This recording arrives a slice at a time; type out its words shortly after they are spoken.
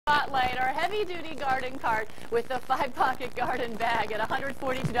spotlight our heavy-duty garden cart with the 5-pocket garden bag at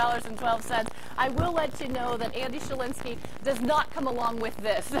 $142.12. I will let you know that Andy Shalinsky does not come along with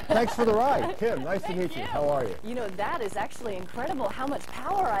this. Thanks for the ride. Kim, nice to meet you. How are you? You know, that is actually incredible how much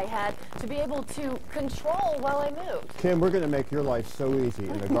power I had to be able to control while I moved. Kim, we're going to make your life so easy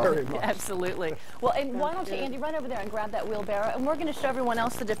in the garden. Absolutely. Well, and why don't you, Andy, run over there and grab that wheelbarrow, and we're going to show everyone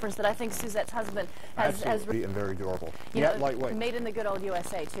else the difference that I think Suzette's husband has and very durable. Yet lightweight. Made in the good old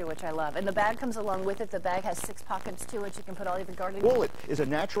USA, too, which I love. And the bag comes along with it. The bag has 6 pockets to it. You can put all your gardening. Well, it is a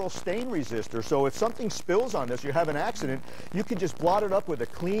natural stain resistor, so if something spills on this, you have an accident, you can just blot it up with a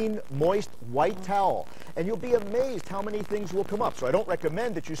clean, moist, white towel, and you'll be amazed how many things will come up. So I don't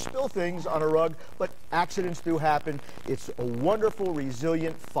recommend that you spill things on a rug, but accidents do happen. It's a wonderful,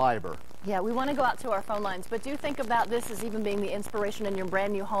 resilient fiber. Yeah, we want to go out to our phone lines, but do think about this as even being the inspiration in your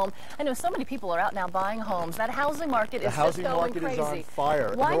brand new home. I know so many people are out now buying homes. That housing market is just going crazy. The housing market is on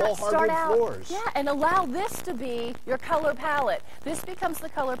fire. Why They're not all start hardwood out, floors. yeah, and allow this to be your color palette. This becomes the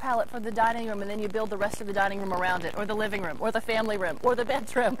color palette for the dining room, and then you build the rest of the dining room around it, or the living room, or the family room, or the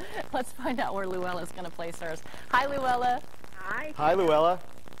bedroom. Let's find out where Luella's going to place hers. Hi, Luella. Hi. Hi, Luella.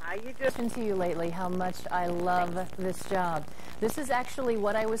 How you doing? Mentioned to you lately how much I love this job. This is actually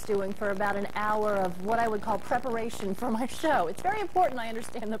what I was doing for about an hour of what I would call preparation for my show. It's very important I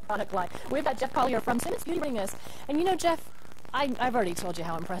understand the product line. We've got Jeff Collier from Simmons Beauty bringing us. And you know, Jeff, I've already told you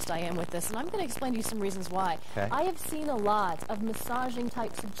how impressed I am with this, and I'm going to explain to you some reasons why. Okay. I have seen a lot of massaging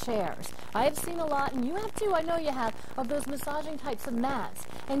types of chairs. I have seen a lot, and you have too, I know you have, of those massaging types of mats.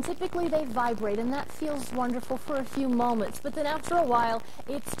 And typically they vibrate, and that feels wonderful for a few moments, but then after a while,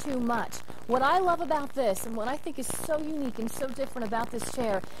 it's too much. What I love about this, and what I think is so unique and so different about this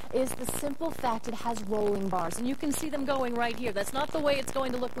chair, is the simple fact it has rolling bars. And you can see them going right here. That's not the way it's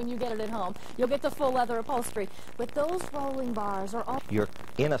going to look when you get it at home. You'll get the full leather upholstery. But those rolling bars are all... You're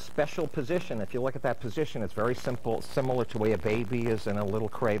in a special position. If you look at that position, it's very simple, similar to the way a baby is in a little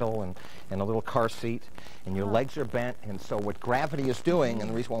cradle and in a little car seat, and your legs are bent. And so what gravity is doing, and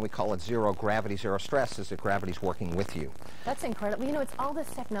the reason why we call it zero gravity, zero stress, is that gravity's working with you. That's incredible. You know, it's all this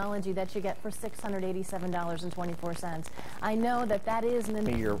technology that you get for $687.24. I know that that is...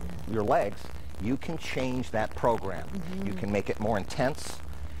 Your legs, you can change that program. You can make it more intense.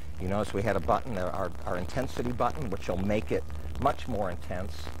 You notice we had a button, our intensity button, which will make it much more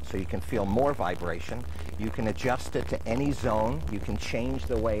intense, so you can feel more vibration. You can adjust it to any zone. You can change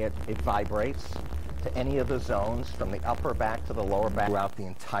the way it vibrates to any of the zones, from the upper back to the lower back, throughout the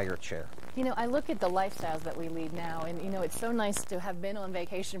entire chair. You know, I look at the lifestyles that we lead now, and, you know, it's so nice to have been on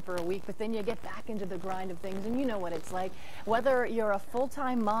vacation for a week, but then you get back into the grind of things, and you know what it's like. Whether you're a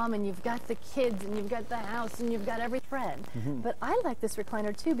full-time mom and you've got the kids and you've got the house and you've got every friend. But I like this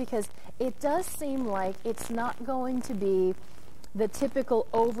recliner, too, because it does seem like it's not going to be the typical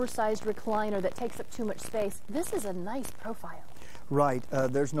oversized recliner that takes up too much space. This is a nice profile. Right.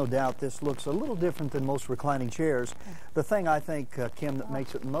 There's no doubt this looks a little different than most reclining chairs. The thing I think, Kim, that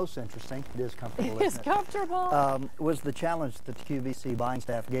makes it most interesting, it is comfortable, It is comfortable. Was the challenge that the QVC buying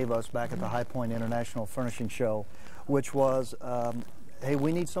staff gave us back at the High Point International Furnishing Show, which was, hey,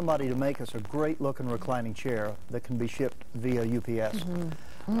 we need somebody to make us a great-looking reclining chair that can be shipped via UPS.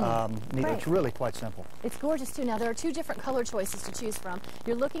 It's really quite simple. It's gorgeous, too. Now, there are 2 different color choices to choose from.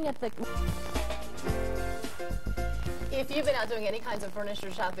 You're looking at the... If you've been out doing any kinds of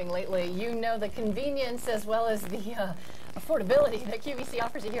furniture shopping lately, you know the convenience as well as the affordability that QVC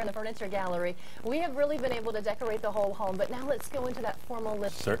offers you here in the Furniture Gallery. We have really been able to decorate the whole home, but now let's go into that formal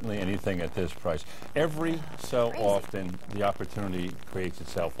list. Certainly anything at this price. Every so often, the opportunity creates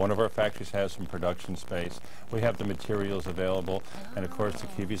itself. One of our factories has some production space. We have the materials available, and of course the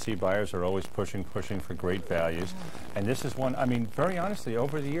QVC buyers are always pushing for great values. And this is one, I mean, very honestly,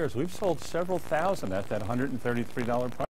 over the years, we've sold several thousand at that $133 price.